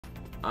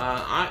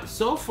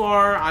So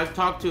far, I've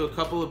talked to a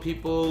couple of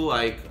people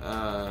like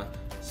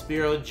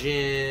Spiro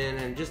Jin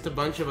and just a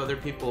bunch of other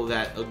people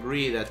that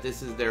agree that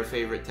this is their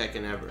favorite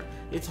Tekken ever.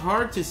 It's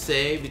hard to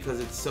say because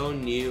it's so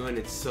new and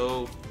it's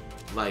so,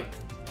 like,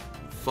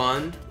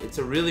 fun. It's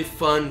a really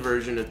fun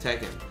version of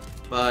Tekken.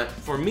 But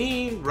for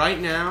me, right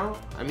now,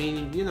 I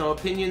mean, you know,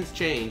 opinions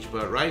change,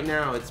 but right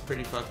now it's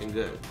pretty fucking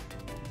good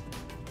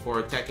for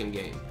a Tekken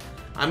game.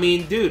 I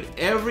mean, dude,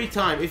 every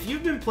time, if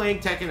you've been playing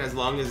Tekken as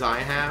long as I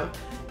have,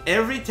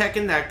 every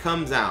Tekken that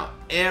comes out,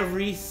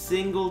 every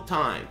single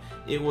time,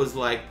 it was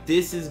like,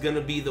 this is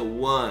gonna be the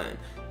one.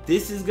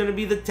 This is gonna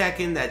be the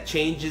Tekken that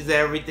changes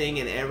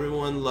everything and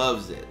everyone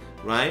loves it,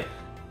 right?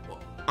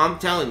 I'm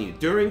telling you,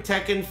 during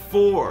Tekken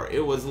 4,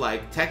 it was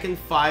like, Tekken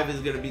 5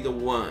 is gonna be the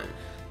one.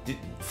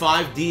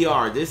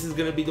 5DR, this is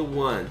gonna be the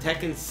one.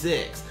 Tekken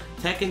 6,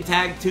 Tekken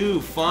Tag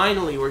 2,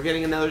 finally, we're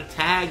getting another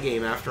tag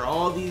game after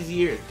all these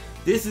years.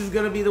 This is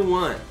gonna be the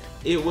one.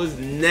 It was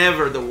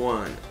never the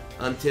one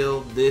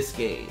until this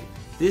game.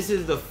 This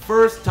is the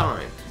first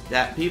time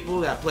that people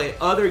that play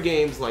other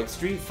games like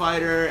Street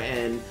Fighter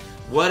and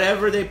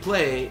whatever they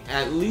play,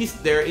 at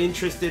least they're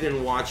interested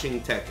in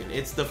watching Tekken.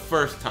 It's the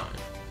first time.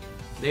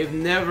 They've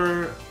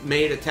never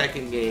made a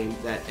Tekken game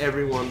that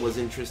everyone was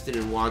interested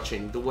in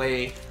watching the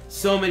way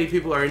so many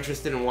people are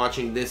interested in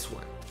watching this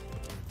one.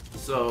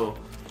 So,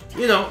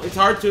 you know, it's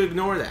hard to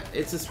ignore that.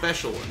 It's a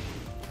special one.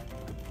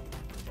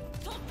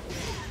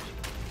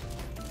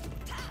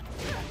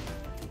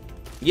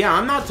 Yeah,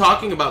 I'm not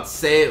talking about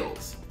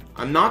sales.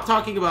 I'm not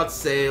talking about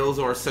sales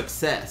or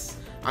success.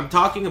 I'm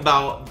talking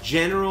about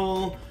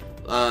general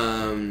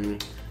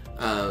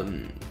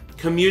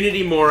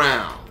community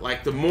morale.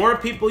 Like, the more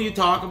people you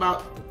talk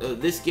about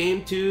this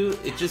game to,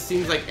 it just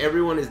seems like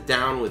everyone is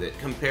down with it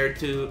compared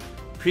to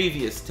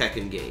previous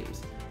Tekken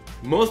games.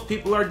 Most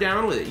people are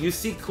down with it. You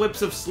see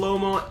clips of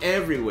slow-mo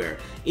everywhere.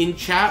 In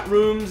chat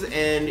rooms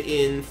and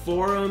in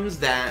forums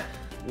that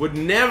would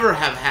never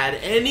have had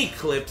any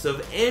clips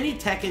of any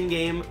Tekken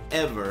game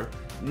ever,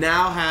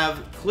 now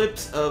have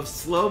clips of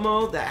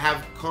slow-mo that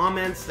have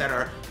comments that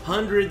are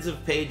hundreds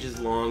of pages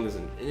long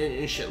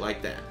and shit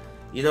like that.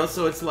 You know,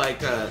 so it's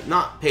like,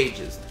 not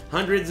pages,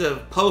 hundreds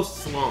of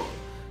posts long.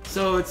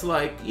 So it's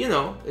like, you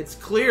know, it's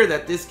clear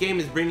that this game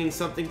is bringing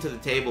something to the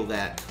table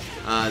that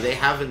they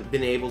haven't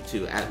been able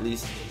to, at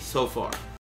least so far.